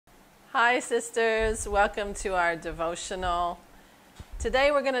Hi sisters, welcome to our devotional. Today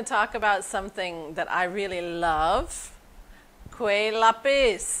we're going to talk about something that I really love, Kueh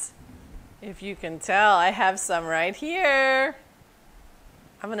Lapis. If you can tell, I have some right here.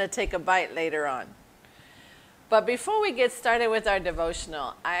 I'm going to take a bite later on. But before we get started with our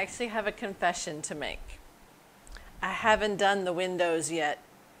devotional, I actually have a confession to make. I haven't done the windows yet.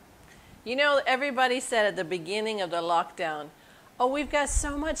 You know, everybody said at the beginning of the lockdown, oh, we've got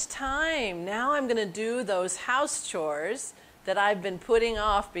so much time. Now I'm going to do those house chores that I've been putting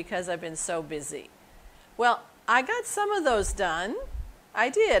off because I've been so busy. Well, I got some of those done. I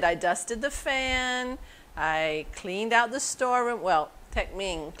did. I dusted the fan. I cleaned out the storeroom. Well, Tech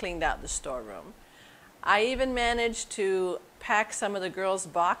Ming cleaned out the storeroom. I even managed to pack some of the girls'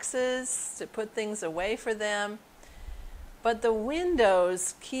 boxes to put things away for them. But the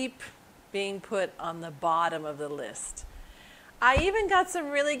windows keep being put on the bottom of the list. I even got some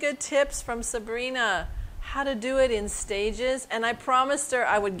really good tips from Sabrina how to do it in stages, and I promised her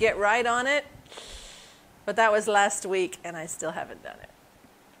I would get right on it, but that was last week and I still haven't done it.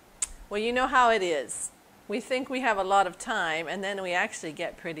 Well, you know how it is. We think we have a lot of time and then we actually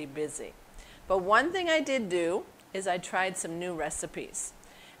get pretty busy. But one thing I did do is I tried some new recipes,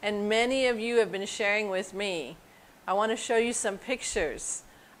 and many of you have been sharing with me. I want to show you some pictures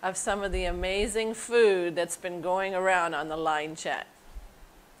of some of the amazing food that's been going around on the line chat.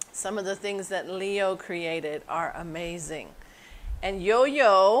 Some of the things that Leo created are amazing. And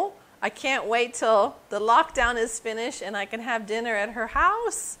Yo-Yo, I can't wait till the lockdown is finished and I can have dinner at her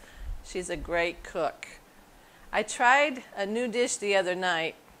house. She's a great cook. I tried a new dish the other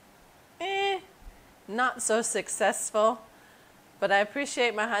night. Not so successful, but I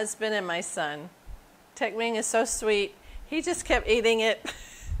appreciate my husband and my son. Tech Ming is so sweet. He just kept eating it.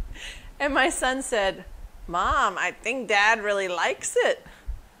 And my son said, Mom, I think Dad really likes it.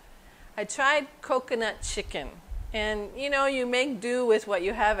 I tried coconut chicken. And you know, you make do with what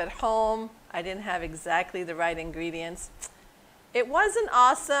you have at home. I didn't have exactly the right ingredients. It wasn't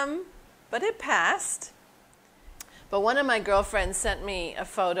awesome, but it passed. But one of my girlfriends sent me a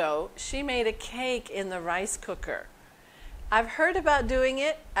photo. She made a cake in the rice cooker. I've heard about doing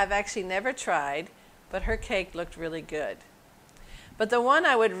it. I've actually never tried, but her cake looked really good. But the one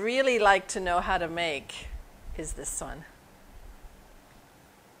I would really like to know how to make is this one.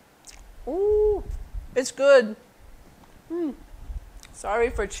 Ooh, it's good. Sorry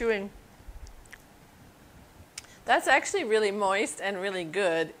for chewing. That's actually really moist and really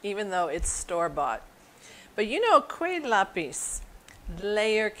good, even though it's store-bought. But you know, Kueh Lapis,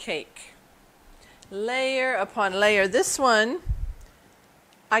 layer cake. Layer upon layer. This one,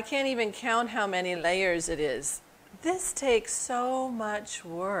 I can't even count how many layers it is. This takes so much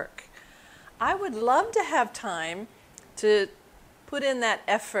work. I would love to have time to put in that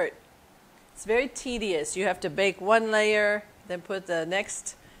effort. It's very tedious. You have to bake one layer, then put the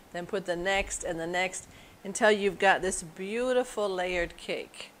next, then put the next and the next, until you've got this beautiful layered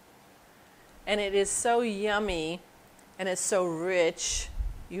cake. And it is so yummy and it's so rich.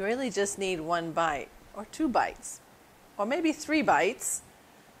 You really just need one bite or two bites or maybe 3 bites,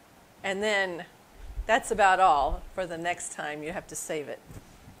 and then that's about all for the next time. You have to save it.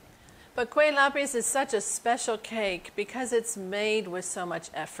 But Kueh Lapis is such a special cake because it's made with so much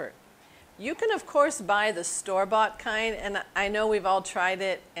effort. You can, of course, buy the store-bought kind, and I know we've all tried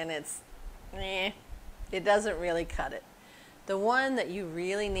it, and it doesn't really cut it. The one that you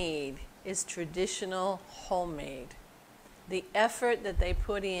really need is traditional homemade. The effort that they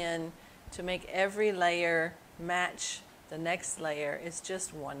put in to make every layer match the next layer is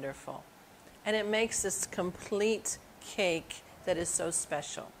just wonderful. And it makes this complete cake that is so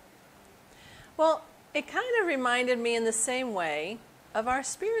special. Well, it kind of reminded me in the same way of our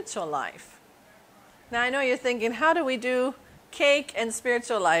spiritual life. Now, I know you're thinking, how do we do cake and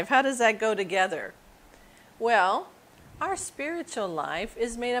spiritual life? How does that go together? Well, our spiritual life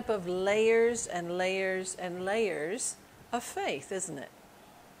is made up of layers and layers and layers of faith, isn't it?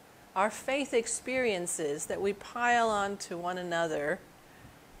 Our faith experiences that we pile on to one another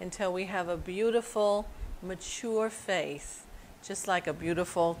until we have a beautiful, mature faith, just like a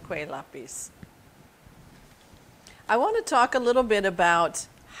beautiful Kueh Lapis. I want to talk a little bit about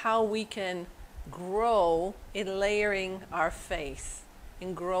how we can grow in layering our faith,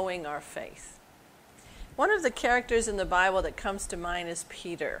 in growing our faith. One of the characters in the Bible that comes to mind is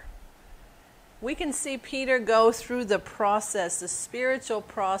Peter. We can see Peter go through the process, the spiritual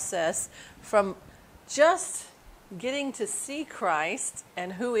process, from just getting to see Christ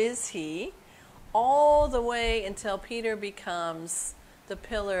and who is he, all the way until Peter becomes the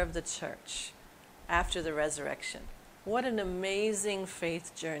pillar of the church after the resurrection. What an amazing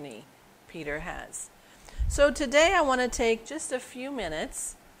faith journey Peter has. So today I want to take just a few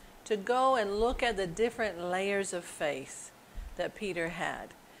minutes to go and look at the different layers of faith that Peter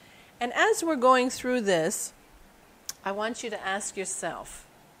had. And as we're going through this, I want you to ask yourself,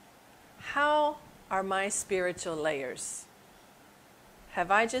 how are my spiritual layers?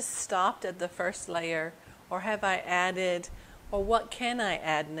 Have I just stopped at the first layer, or have I added, or what can I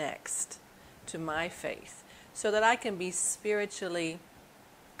add next to my faith so that I can be spiritually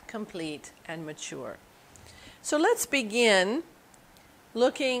complete and mature? So let's begin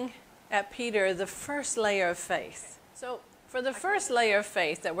looking at Peter, the first layer of faith. So for the first layer of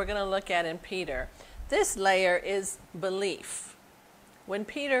faith that we're going to look at in Peter, this layer is belief. When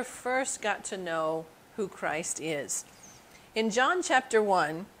Peter first got to know who Christ is. In John chapter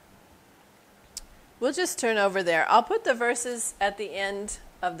 1, we'll just turn over there. I'll put the verses at the end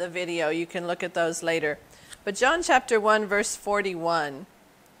of the video. You can look at those later. But John chapter 1, verse 41,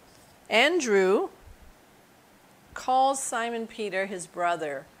 Andrew calls Simon Peter his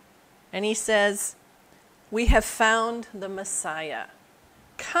brother, and he says, "We have found the Messiah.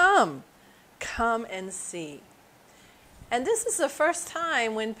 Come and see." And this is the first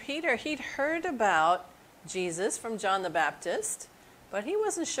time when Peter, he'd heard about Jesus from John the Baptist, but he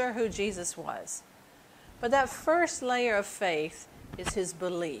wasn't sure who Jesus was. But that first layer of faith is his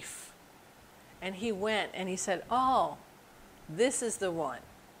belief. And he went and he said, "Oh, this is the one."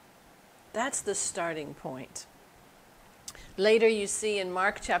 That's the starting point. Later you see in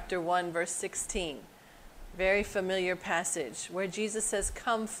Mark chapter 1, verse 16, very familiar passage where Jesus says,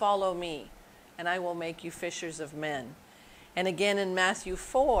 "Come, follow me, and I will make you fishers of men." And again in Matthew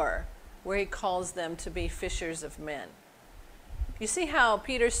 4, where he calls them to be fishers of men. You see how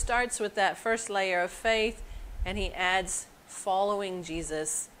Peter starts with that first layer of faith, and he adds following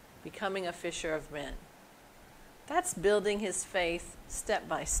Jesus, becoming a fisher of men. That's building his faith step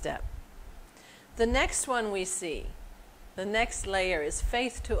by step. The next one we see, the next layer, is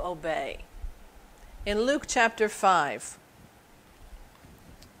faith to obey. In Luke chapter 5,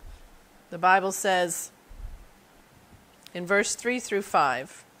 the Bible says in verse 3 through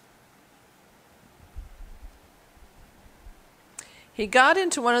 5, "He got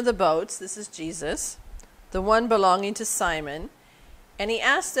into one of the boats," this is Jesus, "the one belonging to Simon, and he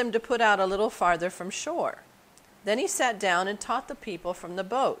asked them to put out a little farther from shore. Then he sat down and taught the people from the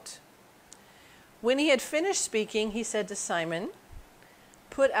boat. When he had finished speaking, he said to Simon,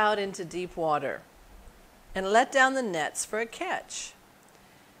 'Put out into deep water, and let down the nets for a catch.'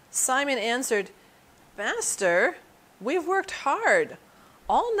 Simon answered, 'Master, we've worked hard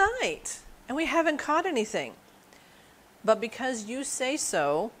all night, and we haven't caught anything. But because you say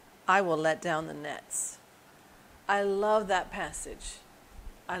so, I will let down the nets.'" I love that passage.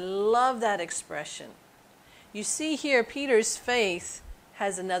 I love that expression. You see here, Peter's faith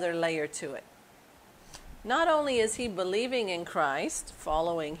has another layer to it. Not only is he believing in Christ,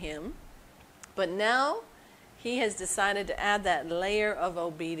 following him, but now he has decided to add that layer of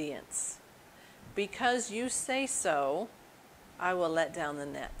obedience. Because you say so, I will let down the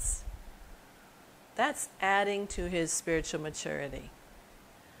nets. That's adding to his spiritual maturity.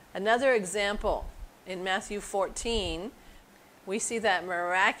 Another example, in Matthew 14, we see that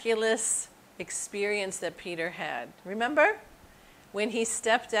miraculous experience that Peter had. Remember? When he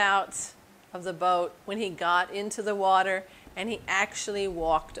stepped out of the boat, when he got into the water, and he actually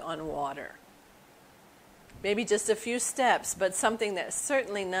walked on water. Maybe just a few steps, but something that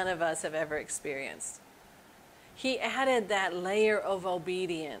certainly none of us have ever experienced. He added that layer of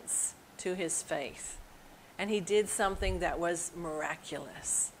obedience to his faith, and he did something that was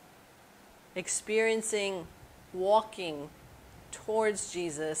miraculous. Experiencing, walking towards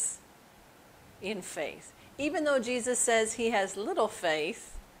Jesus in faith. Even though Jesus says he has little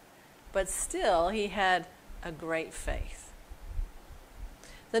faith, but still he had a great faith.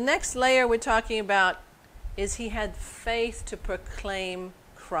 The next layer we're talking about is he had faith to proclaim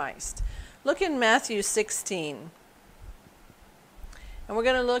Christ. Look in Matthew 16. And we're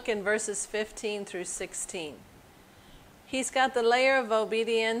going to look in verses 15 through 16. He's got the layer of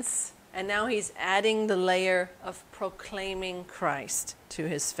obedience, and now he's adding the layer of proclaiming Christ to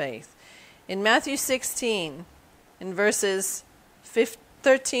his faith. In Matthew 16, in verses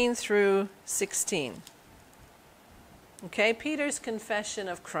 13 through 16. Okay, Peter's confession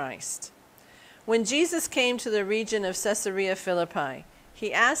of Christ. When Jesus came to the region of Caesarea Philippi,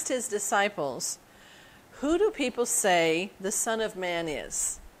 he asked his disciples, "Who do people say the Son of Man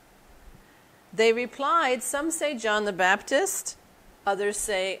is?" They replied, "Some say John the Baptist, others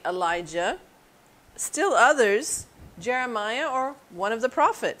say Elijah, still others Jeremiah or one of the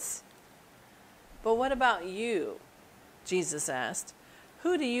prophets." "But what about you?" Jesus asked.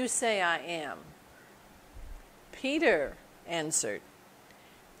 "Who do you say I am?" Peter answered,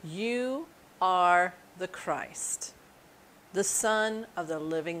 "You are the Christ, the Son of the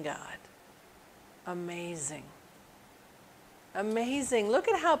living God." Amazing. Amazing. Look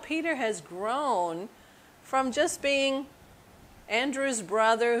at how Peter has grown from just being Andrew's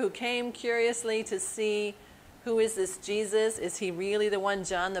brother who came curiously to see, who is this Jesus? Is he really the one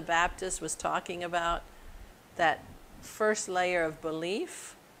John the Baptist was talking about? That first layer of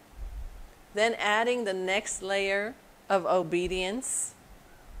belief. Then adding the next layer of obedience,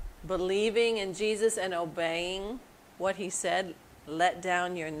 believing in Jesus and obeying what he said. Let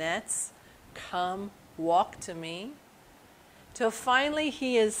down your nets. Come, walk to me. Till finally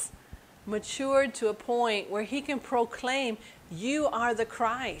he is matured to a point where he can proclaim, "You are the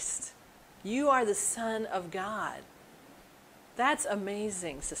Christ. You are the Son of God." That's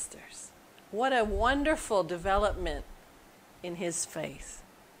amazing, sisters. What a wonderful development in his faith.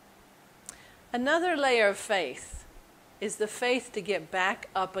 Another layer of faith is the faith to get back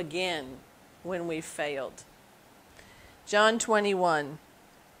up again when we've failed. John 21.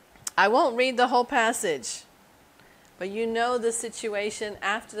 I won't read the whole passage, but you know the situation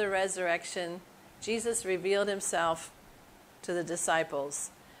after the resurrection. Jesus revealed himself to the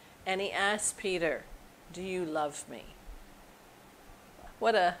disciples, and he asked Peter, "Do you love me?"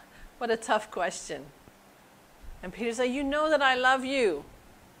 What a tough question. And Peter said, "You know that I love you."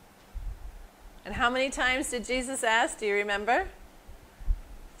 And how many times did Jesus ask? Do you remember?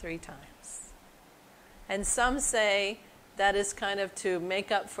 3 times. And some say that is kind of to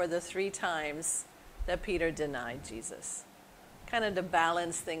make up for the 3 times that Peter denied Jesus. Kind of to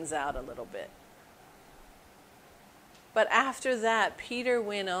balance things out a little bit. But after that, Peter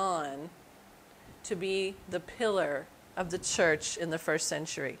went on to be the pillar of the church in the first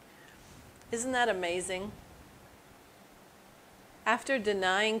century. Isn't that amazing? After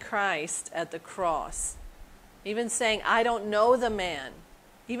denying Christ at the cross, even saying, "I don't know the man,"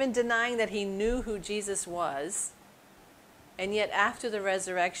 even denying that he knew who Jesus was, and yet after the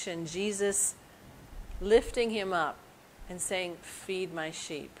resurrection, Jesus lifting him up and saying, "Feed my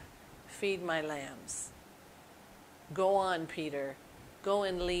sheep, feed my lambs. Go on, Peter, go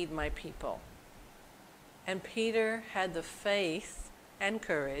and lead my people." And Peter had the faith and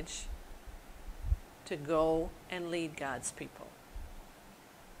courage to go and lead God's people.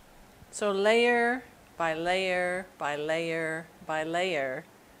 So layer by layer by layer by layer,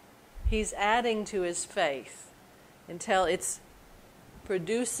 he's adding to his faith until it's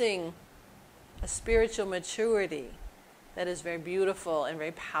producing a spiritual maturity that is very beautiful and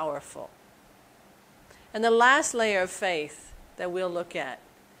very powerful. And the last layer of faith that we'll look at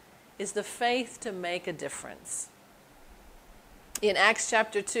is the faith to make a difference. In Acts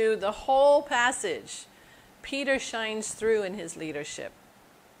chapter 2, the whole passage, Peter shines through in his leadership,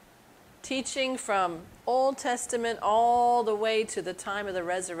 teaching from Old Testament all the way to the time of the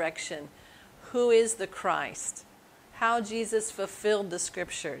resurrection, who is the Christ, how Jesus fulfilled the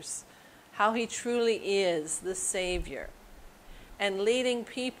scriptures, how he truly is the Savior, and leading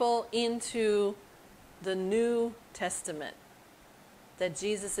people into the New Testament, that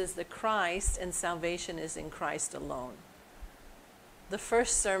Jesus is the Christ and salvation is in Christ alone. The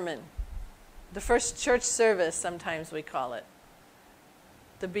first sermon, the first church service, sometimes we call it,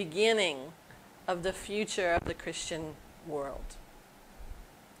 the beginning of the future of the Christian world.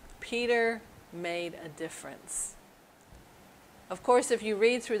 Peter made a difference. Of course, if you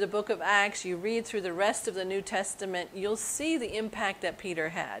read through the book of Acts, you read through the rest of the New Testament, you'll see the impact that Peter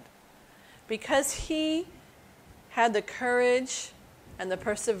had. Because he had the courage and the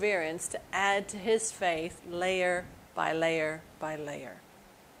perseverance to add to his faith layer by layer by layer.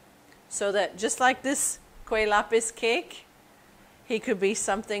 So that just like this Kueh Lapis cake, he could be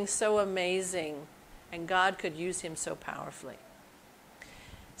something so amazing and God could use him so powerfully.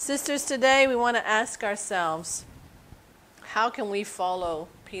 Sisters, today we want to ask ourselves, how can we follow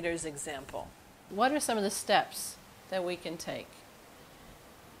Peter's example? What are some of the steps that we can take?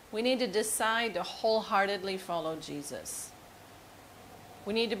 We need to decide to wholeheartedly follow Jesus.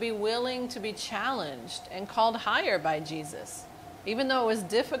 We need to be willing to be challenged and called higher by Jesus. Even though it was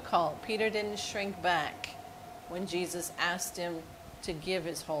difficult, Peter didn't shrink back when Jesus asked him to give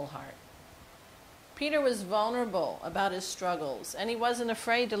his whole heart. Peter was vulnerable about his struggles, and he wasn't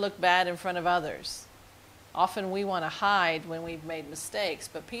afraid to look bad in front of others. Often we want to hide when we've made mistakes,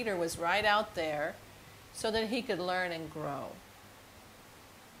 but Peter was right out there so that he could learn and grow.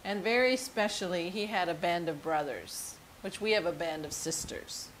 And very specially, he had a band of brothers, which we have a band of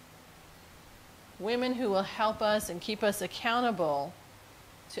sisters. Women who will help us and keep us accountable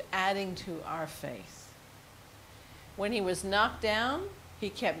to adding to our faith. When he was knocked down, He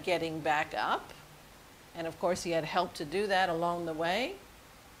kept getting back up. And of course, he had help to do that along the way.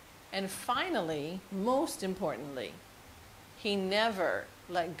 And finally, most importantly, he never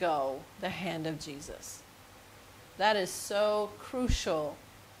let go the hand of Jesus. That is so crucial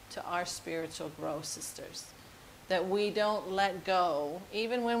to our spiritual growth, sisters, that we don't let go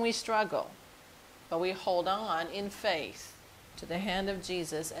even when we struggle, but we hold on in faith to the hand of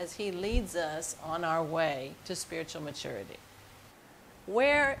Jesus as he leads us on our way to spiritual maturity.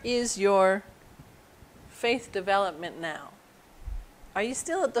 Where is your faith development now? Are you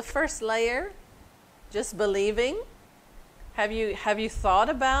still at the first layer, just believing? Have you thought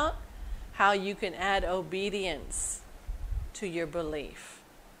about how you can add obedience to your belief?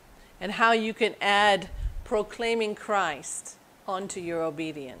 And how you can add proclaiming Christ onto your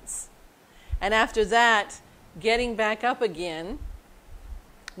obedience? And after that, getting back up again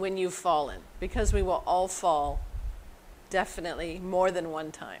when you've fallen. Because we will all fall, definitely more than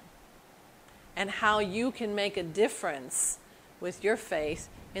one time. And how you can make a difference with your faith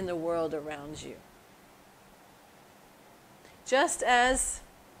in the world around you. Just as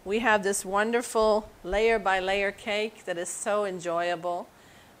we have this wonderful layer by layer cake that is so enjoyable,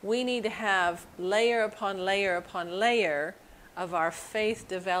 we need to have layer upon layer upon layer of our faith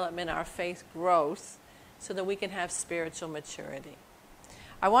development, our faith growth, so that we can have spiritual maturity.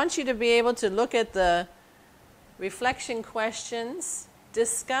 I want you to be able to look at the reflection questions,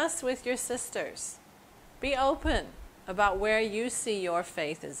 discuss with your sisters. Be open about where you see your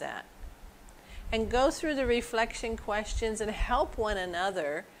faith is at. And go through the reflection questions and help one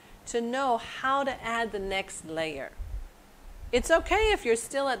another to know how to add the next layer. It's okay if you're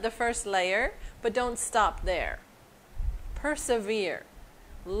still at the first layer, but don't stop there. Persevere.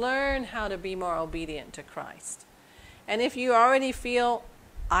 Learn how to be more obedient to Christ. And if you already feel,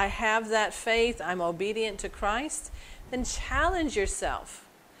 I have that faith, I'm obedient to Christ, then challenge yourself.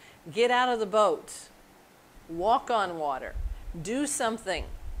 Get out of the boat. Walk on water. Do something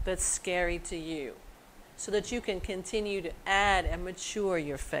that's scary to you so that you can continue to add and mature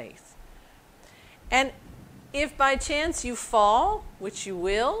your faith. And if by chance you fall, which you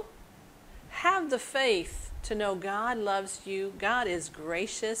will, have the faith to know God loves you, God is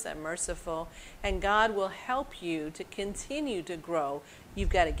gracious and merciful, and God will help you to continue to grow. You've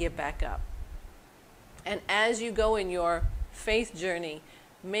got to get back up. And as you go in your faith journey,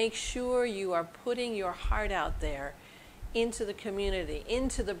 make sure you are putting your heart out there into the community,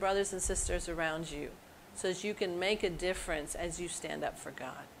 into the brothers and sisters around you, so that you can make a difference as you stand up for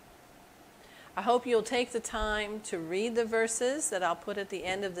God. I hope you'll take the time to read the verses that I'll put at the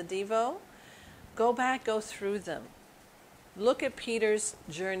end of the Devo. Go back, go through them. Look at Peter's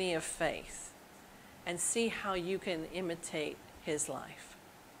journey of faith and see how you can imitate his life.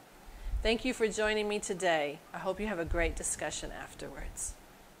 Thank you for joining me today. I hope you have a great discussion afterwards.